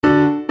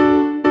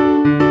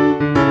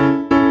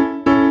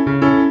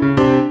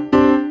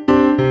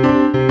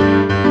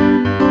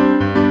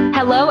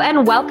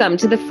and welcome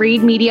to the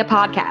Freed Media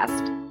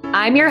Podcast.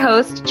 I'm your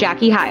host,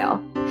 Jackie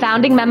Heil,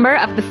 founding member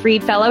of the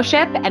Freed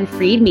Fellowship and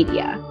Freed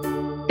Media.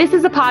 This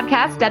is a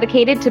podcast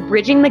dedicated to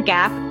bridging the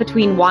gap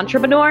between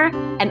wantrepreneur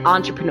and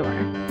entrepreneur.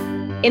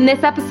 In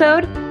this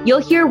episode, you'll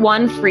hear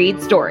one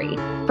Freed story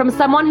from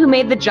someone who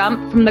made the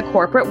jump from the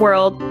corporate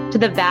world to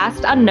the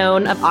vast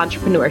unknown of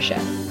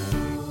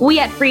entrepreneurship. We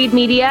at Freed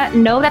Media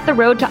know that the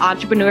road to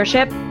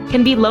entrepreneurship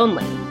can be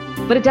lonely,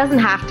 but it doesn't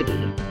have to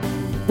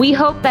be. We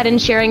hope that in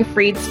sharing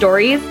Freed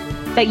stories,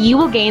 that you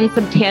will gain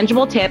some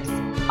tangible tips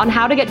on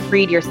how to get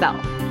freed yourself.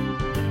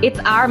 It's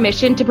our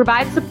mission to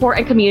provide support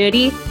and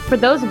community for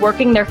those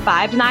working their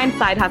 5 to 9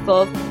 side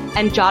hustles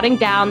and jotting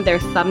down their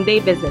someday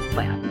business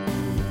plans.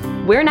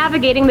 We're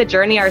navigating the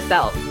journey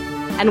ourselves,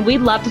 and we'd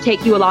love to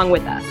take you along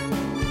with us.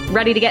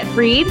 Ready to get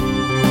freed?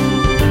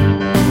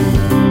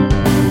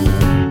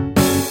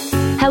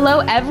 Hello,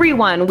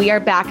 everyone. We are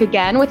back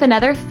again with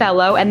another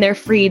fellow and their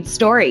Freed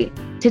story.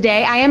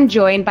 Today, I am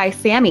joined by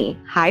Sammy.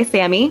 Hi,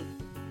 Sammy.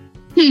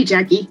 Hey,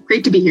 Jackie.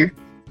 Great to be here.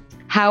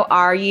 How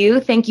are you?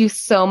 Thank you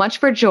so much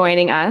for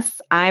joining us.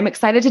 I'm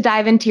excited to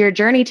dive into your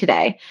journey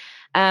today.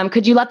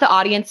 Could you let the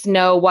audience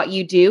know what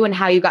you do and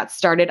how you got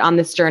started on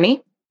this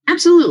journey?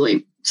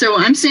 Absolutely. So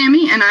I'm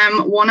Sammy, and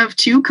I'm one of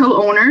 2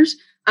 co-owners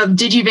of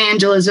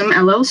Digivangelism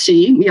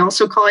LLC. We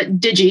also call it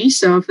Digi,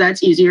 so if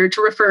that's easier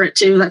to refer it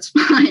to, that's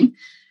fine.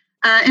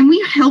 And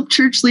we help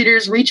church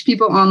leaders reach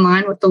people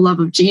online with the love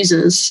of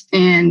Jesus.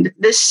 And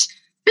this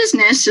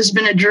business has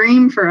been a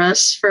dream for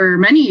us for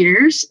many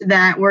years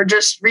that we're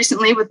just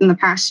recently, within the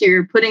past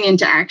year, putting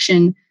into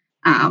action.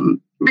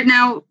 Right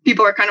now,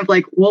 people are kind of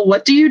like, well,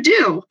 what do you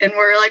do? And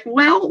we're like,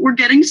 well, we're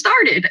getting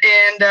started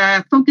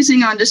and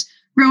focusing on just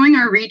growing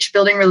our reach,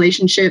 building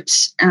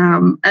relationships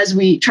as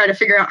we try to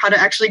figure out how to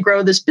actually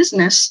grow this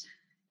business.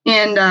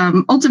 And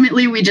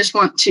ultimately, we just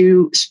want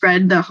to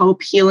spread the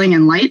hope, healing,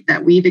 and light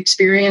that we've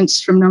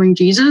experienced from knowing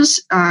Jesus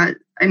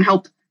and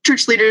help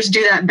church leaders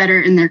do that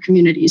better in their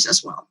communities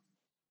as well.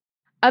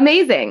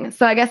 Amazing.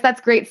 So I guess that's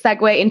a great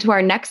segue into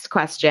our next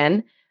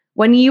question.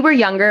 When you were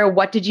younger,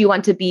 what did you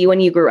want to be when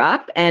you grew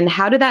up? And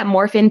how did that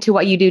morph into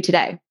what you do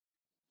today?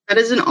 That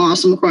is an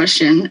awesome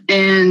question.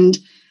 And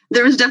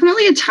there was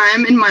definitely a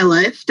time in my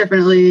life,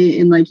 definitely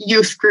in like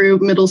youth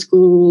group, middle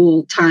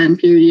school time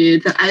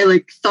period, that I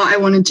thought I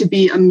wanted to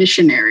be a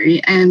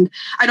missionary. And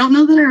I don't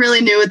know that I really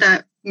knew what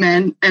that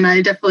meant. And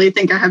I definitely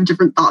think I have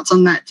different thoughts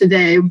on that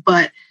today.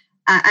 But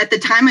at the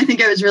time, I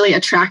think I was really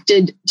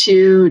attracted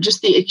to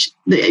just the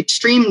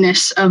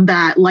extremeness of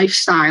that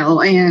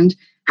lifestyle and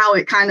how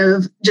it kind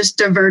of just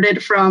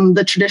diverted from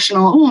the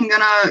traditional, I'm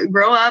going to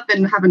grow up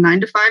and have a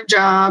 9-to-5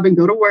 job and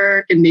go to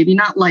work and maybe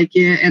not like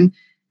it. And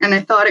I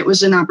thought it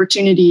was an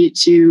opportunity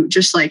to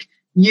just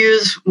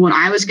use what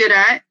I was good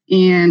at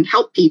and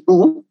help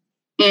people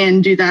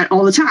and do that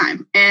all the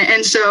time.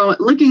 And so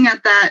looking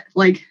at that,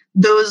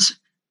 those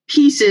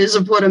pieces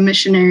of what a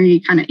missionary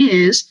kind of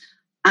is,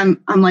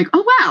 I'm like,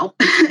 oh, wow,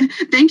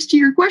 thanks to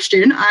your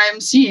question, I'm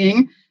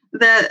seeing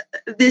that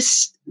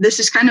this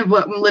is kind of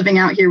what I'm living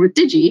out here with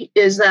Digi,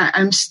 is that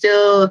I'm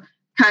still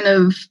kind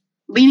of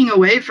leaning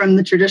away from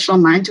the traditional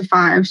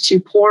 9-to-5 to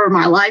pour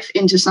my life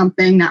into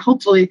something that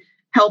hopefully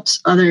helps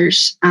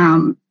others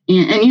and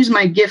use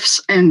my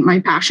gifts and my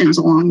passions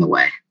along the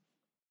way.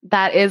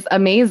 That is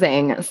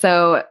amazing.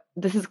 So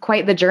this is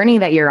quite the journey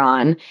that you're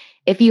on.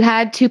 If you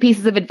had 2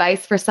 pieces of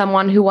advice for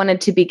someone who wanted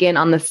to begin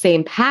on the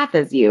same path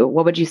as you,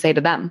 what would you say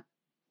to them?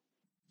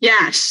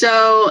 Yeah,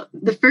 so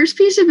the first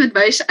piece of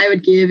advice I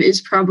would give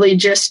is probably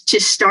just to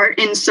start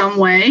in some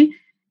way,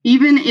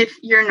 even if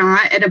you're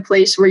not at a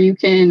place where you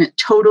can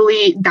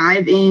totally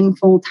dive in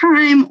full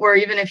time, or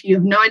even if you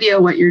have no idea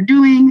what you're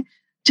doing,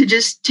 to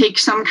just take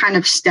some kind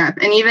of step.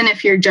 And even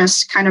if you're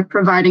just kind of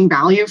providing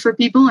value for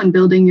people and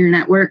building your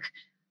network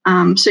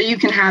so you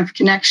can have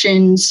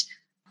connections,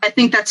 I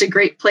think that's a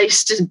great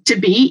place to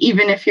be,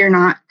 even if you're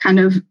not going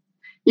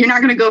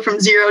to go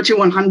from 0 to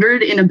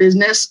 100 in a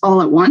business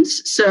all at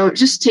once. So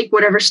just take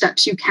whatever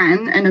steps you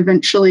can, and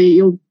eventually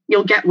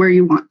you'll get where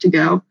you want to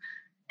go.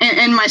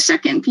 And my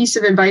second piece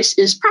of advice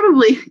is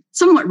probably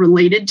somewhat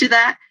related to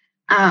that.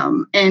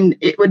 And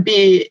it would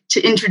be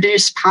to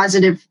introduce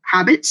positive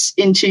habits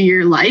into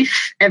your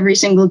life every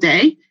single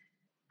day.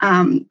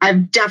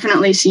 I've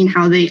definitely seen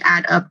how they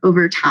add up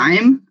over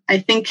time. I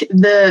think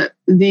the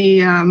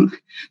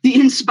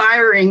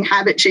inspiring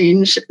habit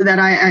change that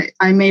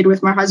I made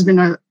with my husband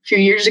a few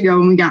years ago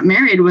when we got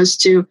married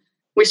was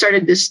we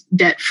started this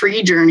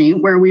debt-free journey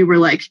where we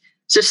were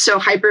just so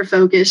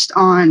hyper-focused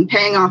on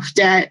paying off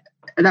debt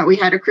that we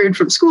had accrued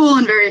from school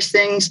and various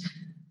things.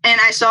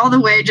 And I saw the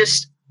way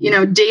just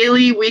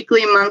daily,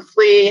 weekly,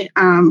 monthly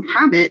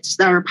habits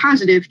that are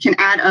positive can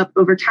add up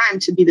over time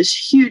to be this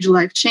huge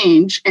life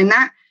change. And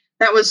that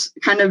was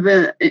kind of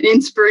an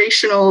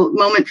inspirational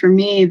moment for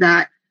me,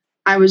 that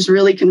I was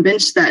really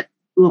convinced that,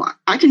 well,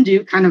 I can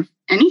do kind of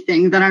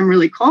anything that I'm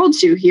really called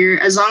to here,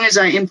 as long as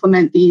I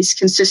implement these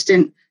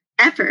consistent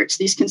efforts,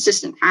 these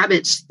consistent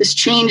habits. This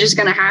change is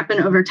going to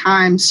happen over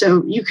time.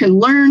 So you can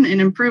learn and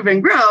improve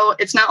and grow.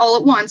 It's not all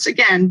at once,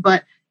 again,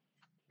 but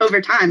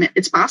over time,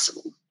 it's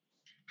possible.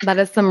 That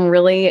is some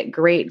really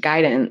great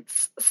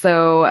guidance.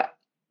 So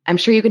I'm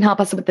sure you can help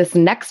us with this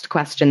next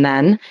question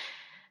then.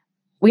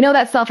 We know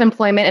that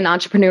self-employment and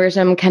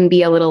entrepreneurism can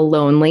be a little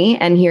lonely.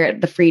 And here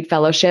at the Freed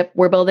Fellowship,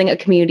 we're building a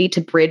community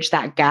to bridge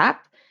that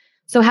gap.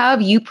 So how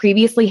have you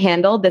previously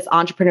handled this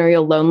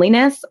entrepreneurial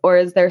loneliness, or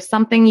is there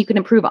something you can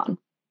improve on?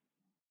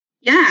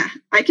 Yeah,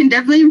 I can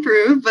definitely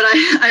improve, but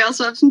I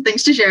also have some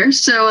things to share.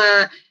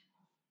 So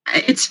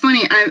it's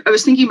funny. I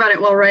was thinking about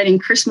it while writing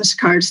Christmas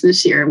cards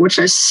this year, which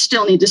I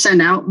still need to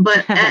send out.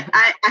 But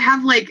I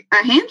have like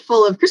a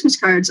handful of Christmas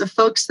cards of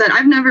folks that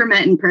I've never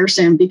met in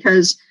person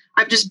because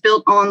I've just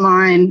built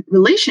online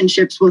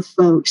relationships with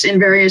folks in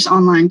various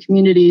online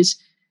communities.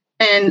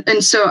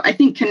 And so I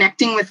think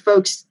connecting with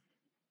folks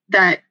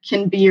that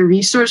can be a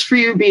resource for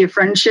you, be a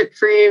friendship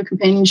for you,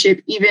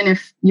 companionship, even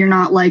if you're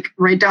not like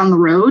right down the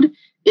road,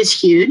 is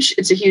huge.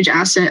 It's a huge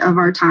asset of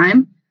our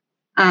time.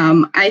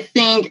 I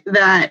think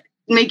that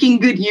making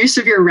good use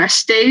of your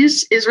rest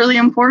days is really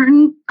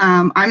important.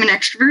 I'm an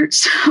extrovert,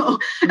 so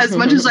as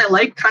much as I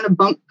like kind of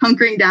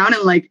hunkering down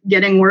and like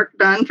getting work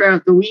done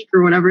throughout the week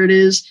or whatever it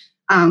is,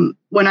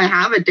 when I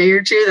have a day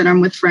or two that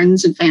I'm with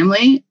friends and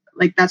family,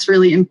 like that's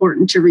really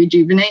important to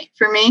rejuvenate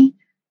for me.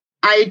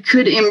 I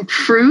could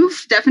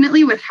improve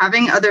definitely with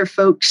having other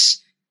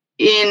folks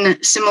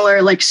in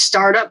similar like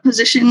startup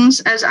positions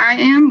as I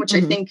am, which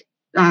I think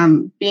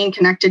being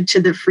connected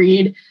to the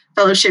Freed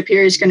Fellowship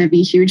here is going to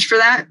be huge for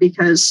that,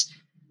 because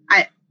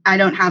I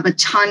don't have a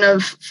ton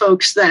of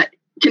folks that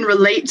can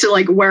relate to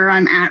like where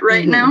I'm at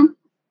right now.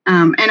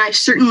 And I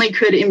certainly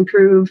could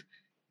improve,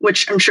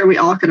 which I'm sure we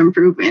all could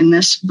improve in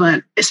this,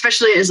 but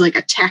especially as like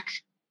a tech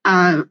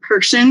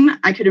person,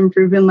 I could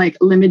improve in like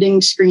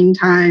limiting screen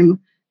time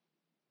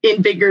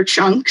in bigger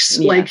chunks.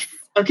 Yes. Like,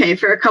 okay,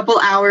 for a couple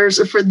hours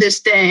or for this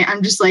day,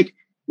 I'm just like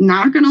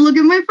not going to look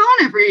at my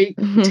phone every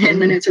 10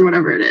 minutes or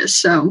whatever it is.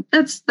 So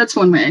that's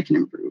one way I can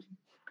improve.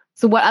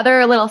 So what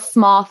other little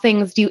small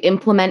things do you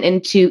implement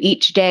into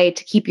each day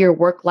to keep your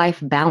work-life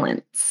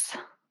balance?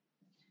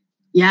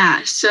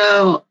 Yeah,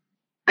 so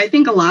I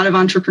think a lot of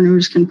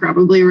entrepreneurs can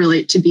probably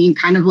relate to being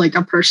kind of like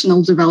a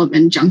personal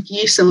development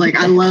junkie. So like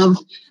I love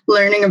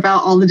learning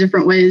about all the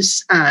different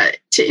ways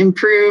to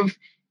improve.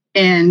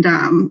 And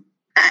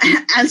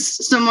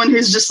as someone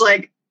who's just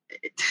like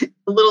a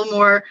little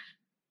more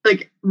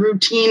like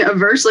routine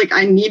averse, like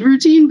I need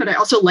routine, but I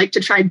also like to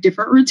try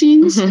different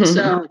routines. And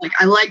so like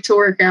I like to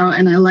work out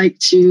and I like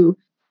to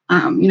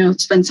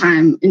spend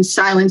time in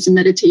silence and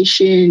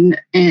meditation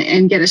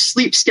and get a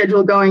sleep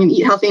schedule going and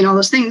eat healthy and all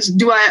those things.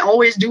 Do I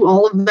always do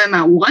all of them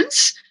at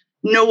once?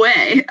 No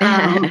way.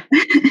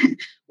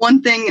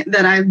 One thing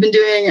that I've been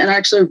doing, and I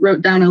actually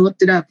wrote down, I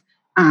looked it up,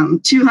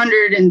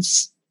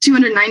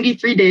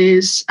 293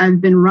 days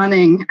I've been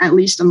running at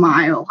least a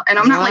mile. And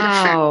I'm not like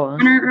a fat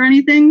runner or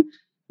anything,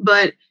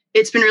 but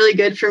it's been really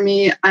good for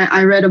me.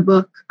 I read a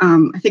book,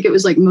 I think it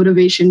was like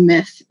Motivation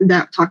Myth,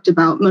 that talked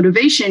about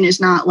motivation is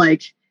not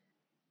like,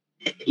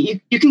 you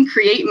can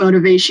create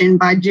motivation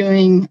by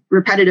doing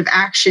repetitive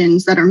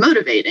actions that are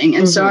motivating.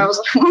 And so I was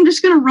like, well, I'm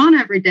just going to run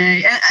every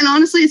day. And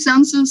honestly, it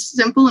sounds so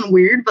simple and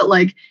weird, but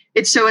like,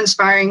 it's so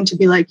inspiring to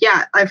be like,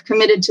 yeah, I've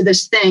committed to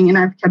this thing and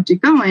I've kept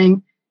it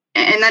going.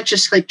 And that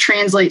just like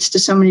translates to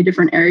so many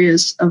different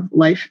areas of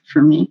life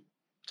for me.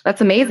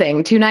 That's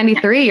amazing.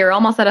 293, you're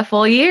almost at a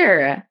full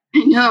year.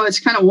 I know, it's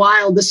kind of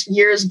wild. This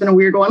year has been a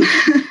weird one.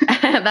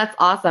 That's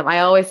awesome. I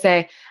always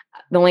say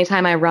the only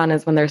time I run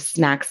is when there's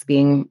snacks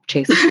being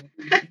chased.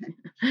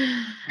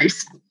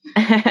 Nice.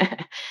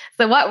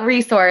 So what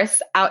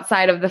resource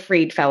outside of the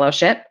Freed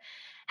Fellowship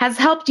has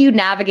helped you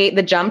navigate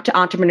the jump to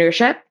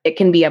entrepreneurship? It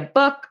can be a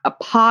book, a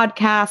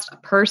podcast, a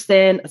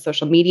person, a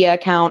social media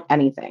account,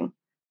 anything.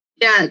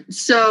 Yeah,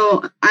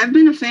 so I've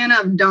been a fan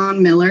of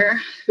Don Miller,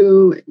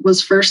 who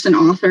was first an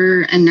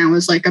author and now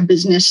is like a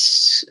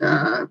business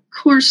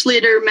course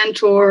leader,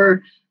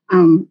 mentor,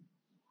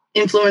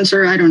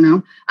 influencer, I don't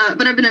know.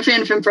 But I've been a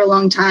fan of him for a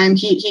long time.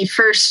 He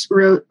first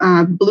wrote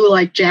Blue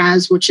Like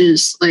Jazz, which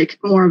is like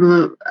more of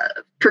a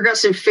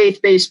progressive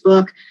faith-based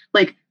book,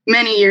 like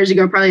many years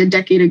ago, probably a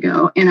decade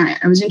ago. And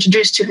I was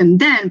introduced to him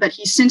then, but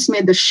he's since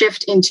made the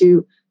shift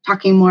into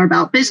talking more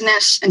about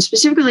business and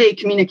specifically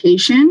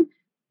communication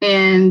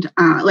and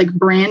like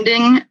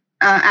branding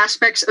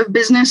aspects of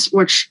business,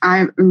 which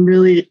I'm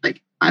really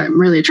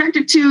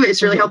attracted to.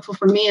 It's really helpful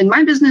for me in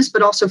my business,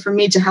 but also for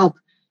me to help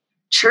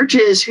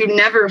churches who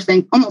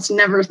almost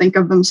never think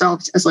of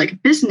themselves as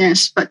like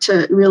business, but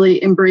to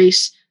really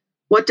embrace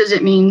what does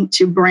it mean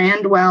to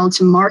brand well,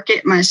 to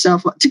market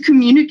myself, to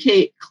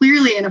communicate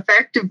clearly and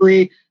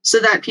effectively so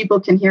that people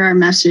can hear our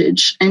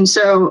message. And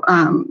so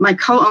my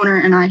co-owner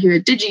and I here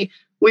at Digi,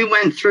 we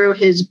went through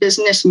his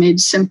Business Made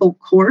Simple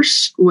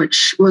course,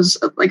 which was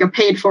like a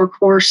paid for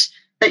course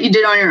that you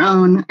did on your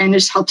own and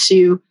just helps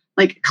you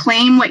like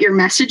claim what your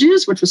message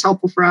is, which was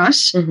helpful for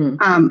us.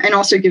 And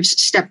also gives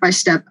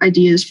step-by-step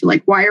ideas for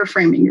like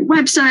wireframing your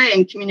website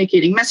and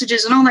communicating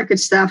messages and all that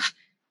good stuff.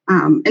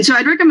 And so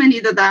I'd recommend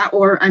either that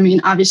or, I mean,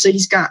 obviously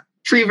he's got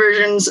free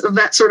versions of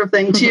that sort of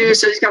thing too.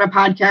 So he's got a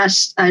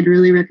podcast I'd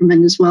really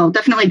recommend as well.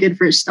 Definitely good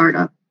for his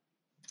startup.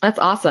 That's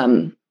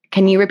awesome.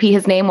 Can you repeat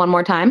his name one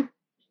more time?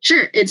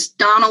 Sure. It's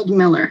Donald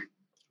Miller,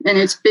 and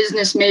it's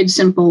Business Made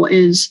Simple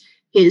is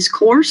his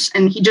course.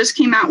 And he just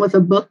came out with a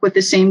book with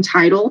the same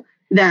title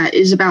that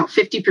is about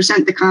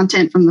 50% the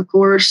content from the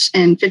course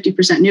and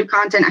 50% new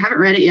content. I haven't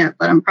read it yet,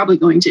 but I'm probably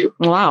going to.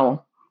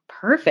 Wow.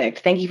 Perfect.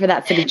 Thank you for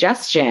that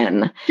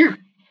suggestion. Sure.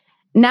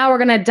 Now we're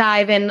going to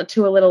dive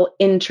into a little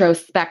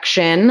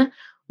introspection.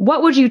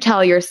 What would you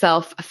tell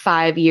yourself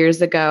 5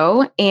 years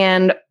ago?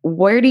 And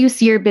where do you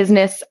see your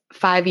business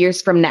 5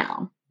 years from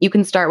now? You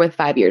can start with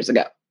 5 years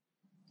ago.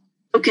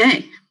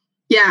 Okay.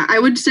 Yeah, I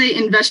would say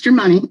invest your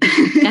money.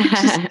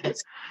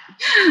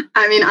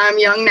 I mean, I'm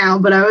young now,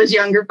 but I was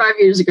younger 5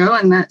 years ago,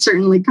 and that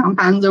certainly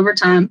compounds over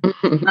time.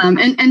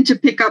 And to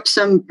pick up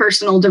some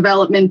personal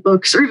development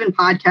books or even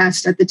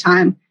podcasts at the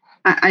time,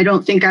 I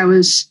don't think I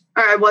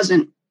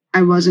wasn't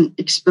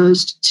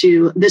exposed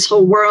to this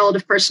whole world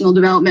of personal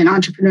development,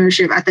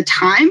 entrepreneurship at the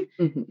time.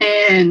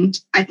 And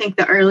I think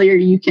the earlier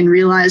you can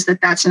realize that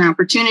that's an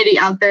opportunity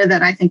out there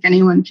that I think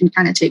anyone can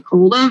kind of take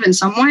hold of in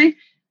some way,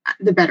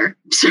 the better.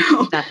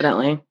 So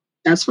definitely,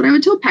 that's what I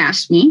would tell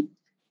past me.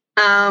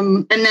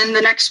 And then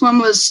the next one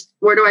was,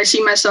 where do I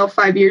see myself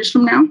 5 years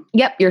from now?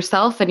 Yep.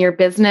 Yourself and your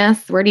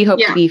business. Where do you hope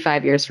to be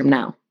 5 years from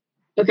now?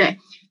 Okay.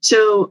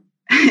 So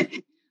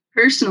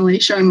personally,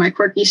 showing my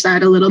quirky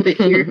side a little bit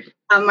here,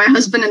 my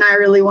husband and I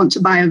really want to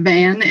buy a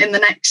van in the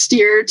next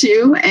year or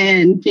two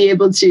and be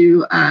able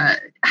to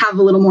have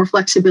a little more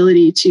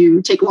flexibility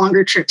to take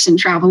longer trips and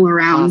travel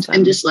around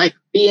and just like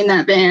be in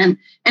that van.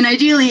 And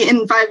ideally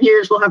in 5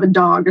 years, we'll have a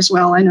dog as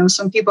well. I know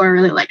some people are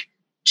really like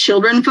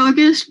children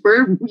focused.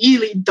 We're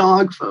really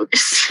dog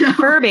focused. So,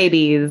 fur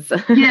babies.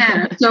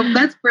 Yeah. So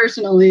that's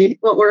personally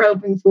what we're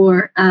hoping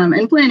for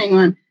and planning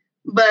on.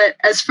 But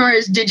as far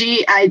as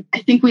Digi, I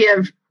think we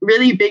have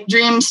really big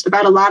dreams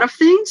about a lot of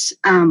things.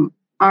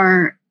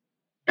 Our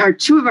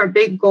two of our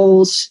big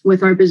goals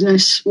with our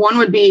business, one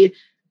would be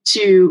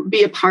to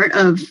be a part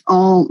of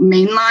all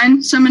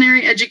mainline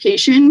seminary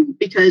education,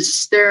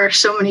 because there are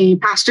so many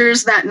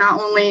pastors that not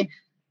only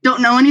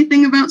don't know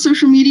anything about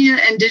social media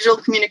and digital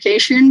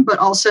communication, but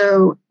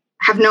also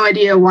have no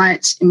idea why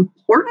it's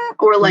important,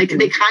 or like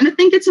they kind of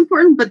think it's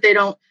important, but they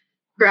don't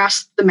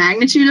grasp the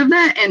magnitude of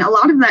that. And a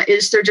lot of that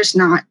is they're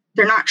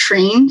not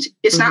trained.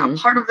 It's not a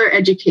part of their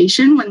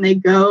education when they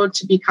go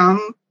to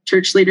become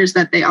church leaders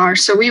that they are.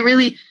 So we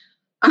really,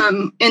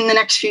 in the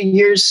next few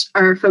years,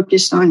 are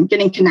focused on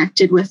getting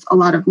connected with a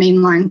lot of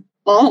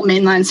all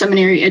mainline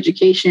seminary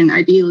education,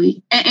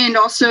 ideally, and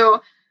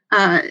also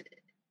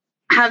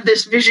have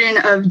this vision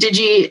of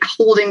Digi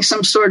holding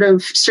some sort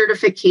of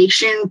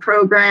certification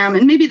program.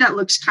 And maybe that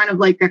looks kind of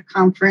like a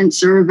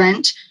conference or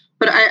event,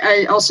 but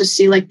I also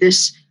see like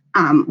this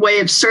way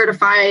of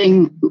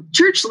certifying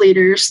church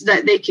leaders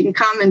that they can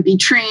come and be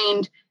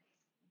trained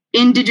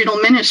in digital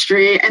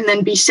ministry and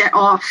then be set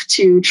out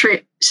to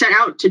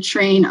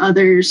train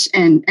others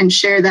and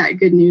share that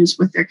good news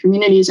with their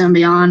communities and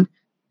beyond.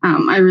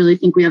 I really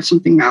think we have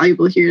something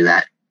valuable here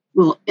that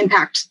will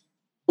impact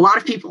a lot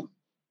of people.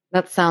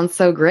 That sounds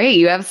so great.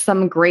 You have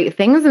some great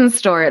things in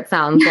store, it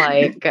sounds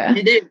like.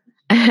 I do.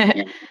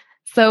 Yeah.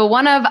 So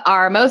one of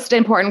our most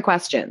important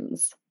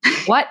questions,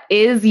 what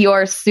is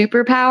your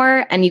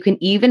superpower? And you can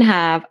even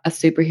have a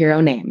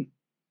superhero name.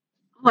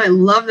 Oh, I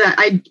love that.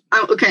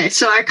 Okay,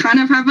 so I kind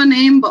of have a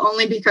name, but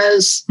only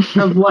because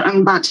of what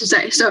I'm about to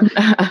say. So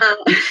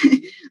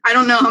I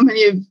don't know how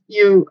many of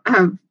you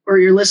have, or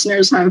your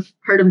listeners have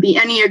heard of the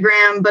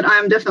Enneagram, but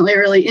I'm definitely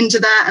really into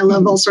that. I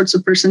love all sorts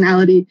of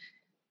personality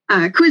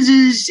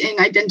quizzes and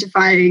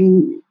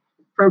identifying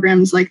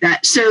programs like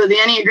that. So the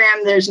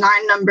Enneagram, there's 9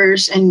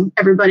 numbers and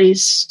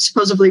everybody's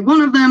supposedly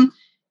one of them.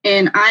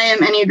 And I am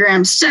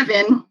Enneagram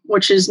 7,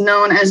 which is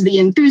known as the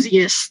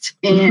enthusiast.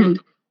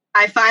 And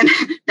I find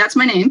that's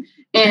my name.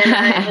 And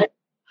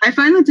I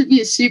find that to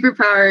be a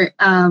superpower.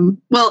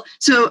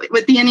 So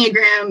with the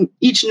Enneagram,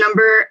 each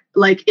number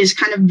like is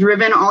kind of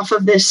driven off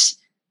of this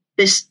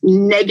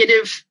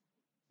negative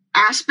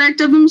aspect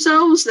of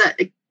themselves that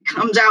it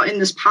comes out in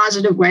this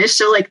positive way.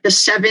 So like the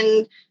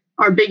 7,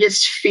 our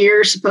biggest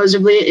fear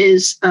supposedly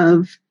is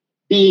of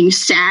being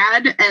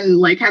sad and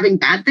like having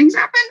bad things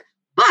happen.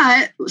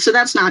 But so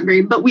that's not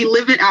great, but we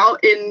live it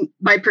out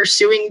by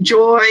pursuing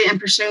joy and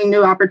pursuing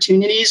new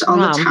opportunities all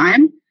the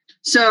time.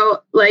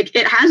 So like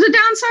it has a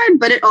downside,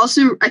 but it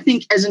also, I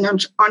think as an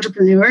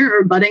entrepreneur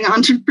or budding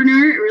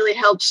entrepreneur, it really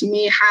helps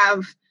me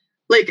have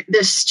like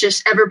this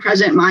just ever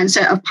present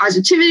mindset of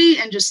positivity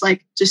and just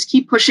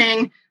keep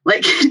pushing,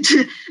 like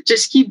to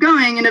just keep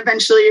going. And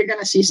eventually you're going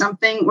to see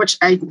something, which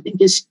I think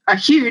is a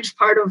huge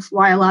part of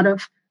why a lot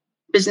of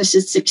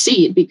businesses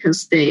succeed,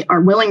 because they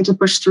are willing to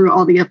push through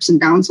all the ups and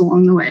downs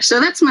along the way. So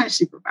that's my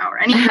superpower.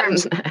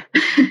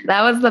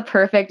 That was the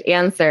perfect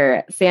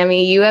answer.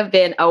 Sammy, you have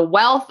been a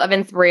wealth of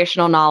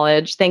inspirational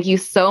knowledge. Thank you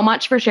so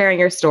much for sharing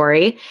your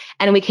story.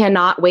 And we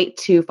cannot wait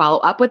to follow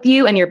up with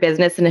you and your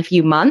business in a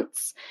few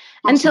months.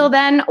 Awesome. Until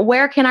then,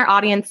 where can our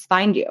audience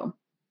find you?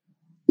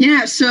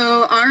 Yeah,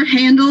 so our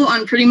handle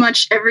on pretty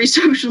much every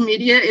social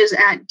media is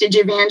at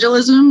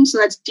Digivangelism. So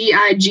that's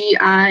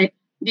DIGIVANGELISM.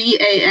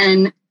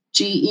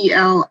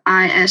 GELISM.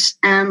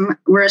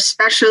 We're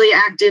especially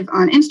active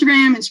on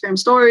Instagram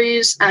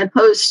stories. I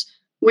post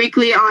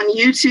weekly on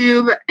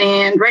YouTube,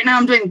 and right now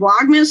I'm doing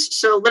Vlogmas,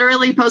 so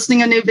literally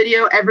posting a new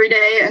video every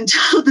day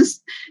until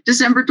this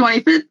December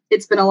 25th.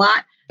 It's been a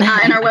lot.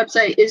 And our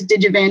website is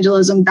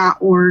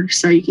digivangelism.org,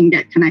 so you can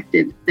get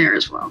connected there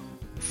as well.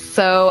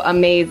 So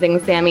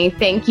amazing, Sammy.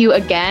 Thank you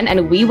again,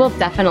 and we will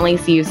definitely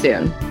see you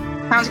soon.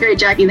 Sounds great,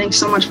 Jackie. Thanks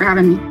so much for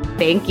having me.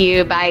 Thank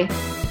you. Bye.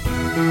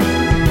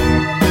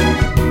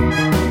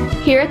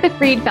 Here at the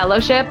Freed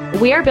Fellowship,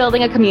 we are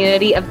building a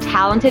community of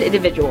talented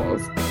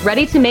individuals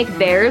ready to make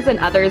theirs and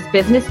others'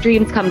 business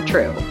dreams come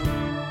true.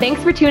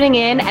 Thanks for tuning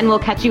in, and we'll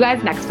catch you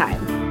guys next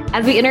time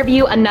as we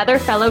interview another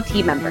fellow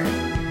team member.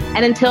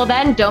 And until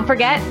then, don't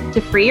forget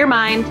to free your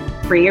mind,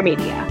 free your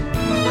media.